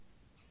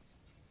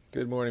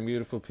Good morning,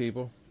 beautiful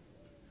people.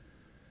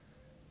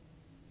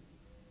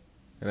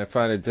 And I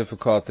find it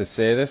difficult to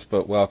say this,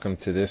 but welcome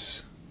to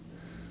this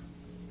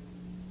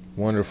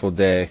wonderful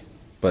day,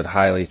 but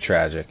highly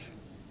tragic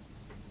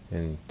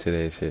in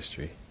today's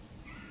history.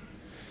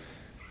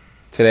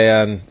 Today,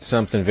 on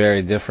something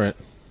very different,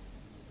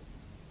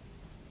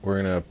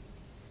 we're going to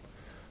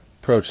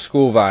approach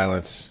school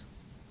violence,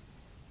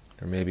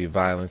 or maybe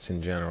violence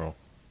in general.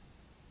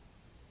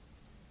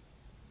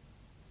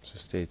 So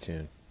stay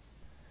tuned.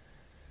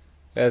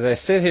 As I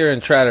sit here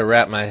and try to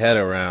wrap my head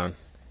around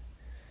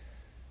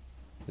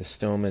the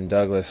Stoneman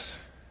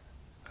Douglas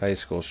High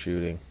School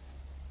shooting,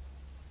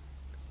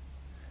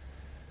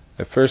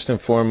 I first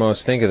and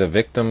foremost think of the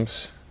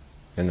victims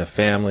and the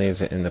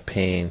families and the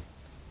pain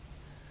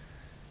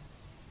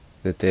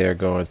that they are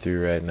going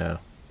through right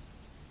now.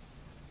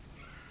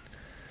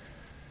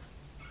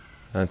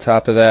 On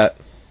top of that,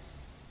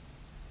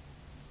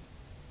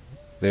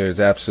 there's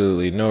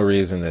absolutely no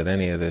reason that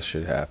any of this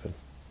should happen.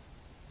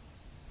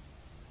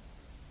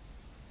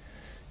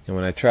 And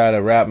when I try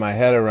to wrap my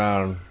head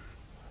around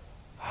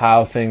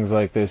how things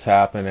like this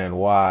happen and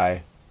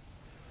why,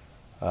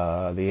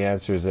 the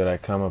answers that I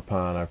come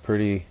upon are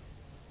pretty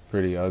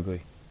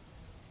ugly.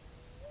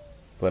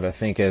 But I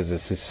think as a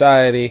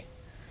society,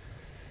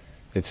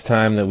 it's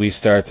time that we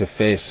start to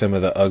face some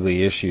of the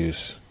ugly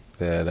issues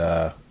that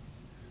are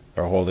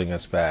holding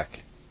us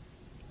back.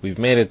 We've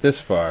made it this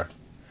far,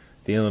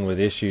 dealing with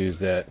issues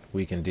that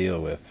we can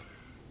deal with.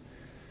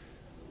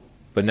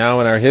 But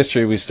now in our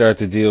history, we start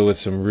to deal with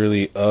some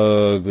really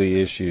ugly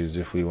issues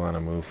if we want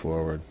to move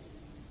forward.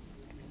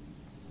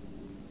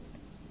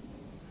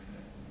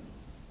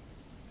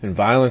 And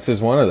violence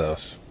is one of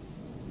those.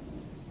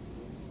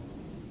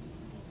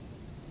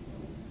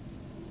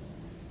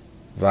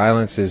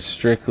 Violence is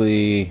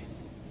strictly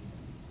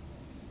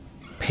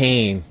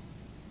pain.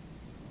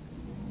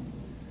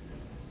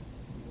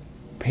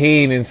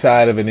 Pain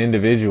inside of an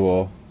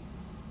individual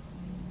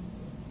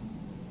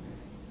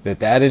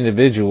that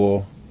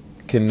individual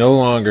can no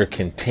longer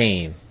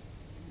contain,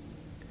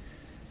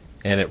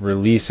 and it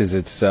releases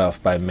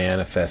itself by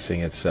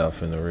manifesting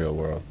itself in the real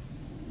world.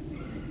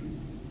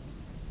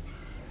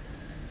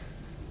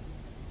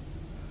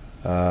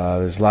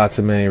 There's lots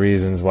of many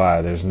reasons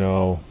why. There's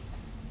no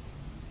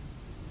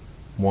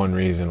one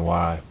reason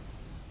why.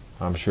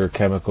 I'm sure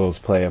chemicals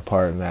play a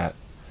part in that.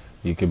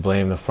 You could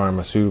blame the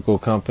pharmaceutical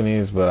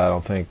companies, but I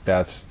don't think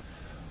that's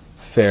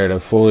fair to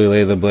fully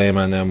lay the blame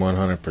on them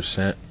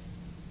 100%.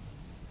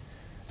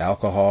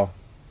 Alcohol.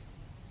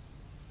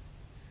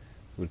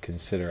 Would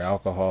consider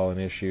alcohol an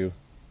issue.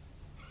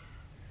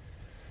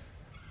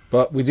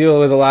 But we deal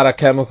with a lot of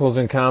chemicals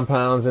and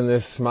compounds in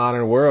this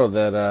modern world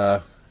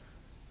that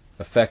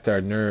affect our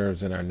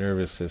nerves and our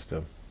nervous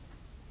system.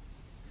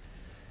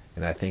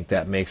 And I think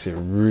that makes it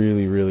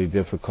really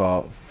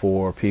difficult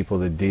for people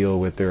to deal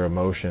with their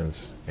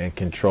emotions and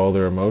control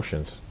their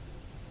emotions.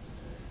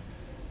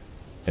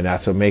 And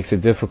that's what makes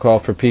it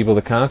difficult for people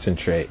to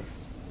concentrate.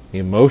 The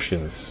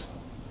emotions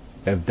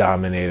have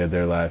dominated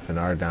their life and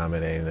are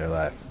dominating their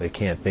life. They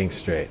can't think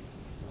straight.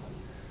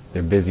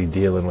 They're busy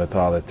dealing with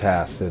all the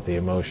tasks that the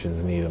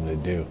emotions need them to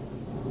do.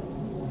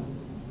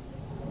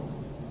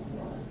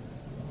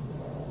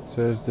 So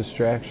there's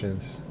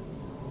distractions.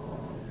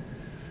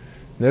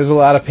 There's a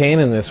lot of pain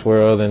in this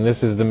world, and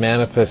this is the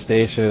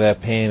manifestation of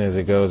that pain as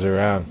it goes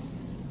around.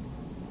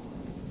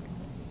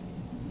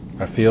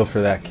 I feel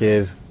for that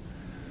kid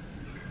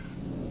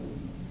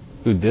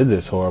who did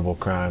this horrible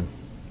crime.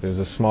 There's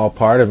a small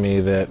part of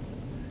me that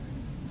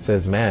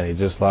says, man, he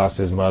just lost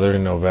his mother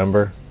in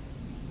November,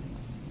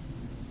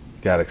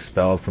 got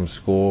expelled from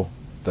school,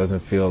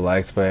 doesn't feel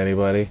liked by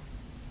anybody.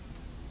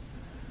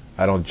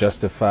 I don't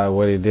justify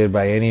what he did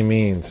by any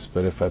means,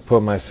 but if I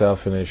put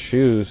myself in his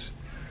shoes,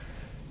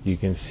 you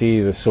can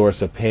see the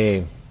source of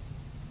pain,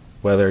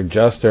 whether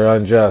just or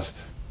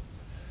unjust.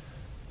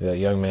 That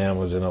young man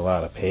was in a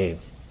lot of pain.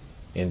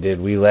 And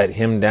did we let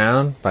him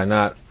down by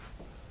not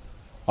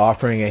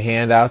offering a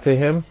hand out to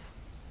him?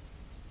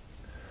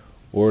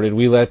 Or did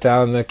we let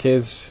down the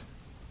kids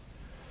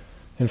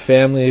and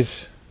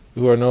families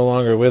who are no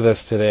longer with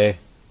us today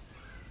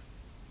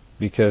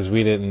because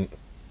we didn't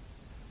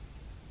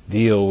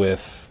deal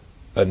with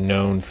a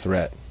known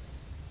threat?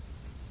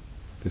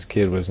 This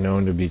kid was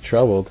known to be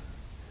troubled,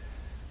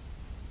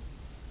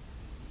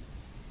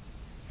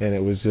 and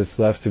it was just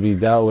left to be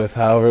dealt with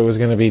however it was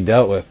going to be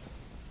dealt with.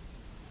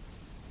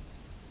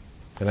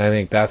 And I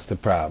think that's the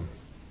problem,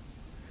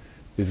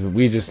 is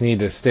we just need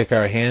to stick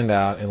our hand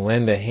out and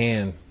lend a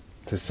hand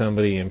to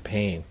somebody in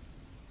pain.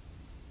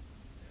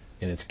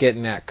 And it's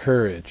getting that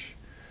courage,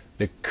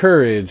 the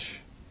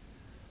courage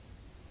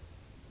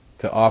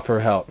to offer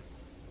help,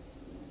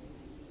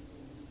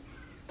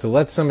 to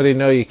let somebody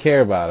know you care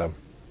about them,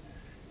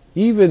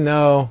 even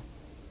though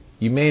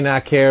you may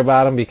not care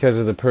about them because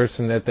of the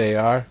person that they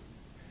are.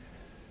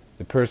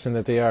 The person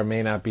that they are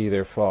may not be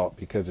their fault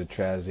because of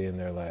tragedy in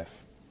their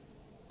life.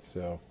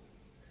 So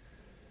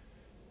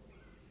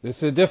this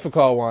is a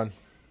difficult one,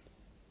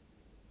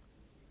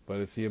 but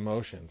it's the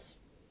emotions.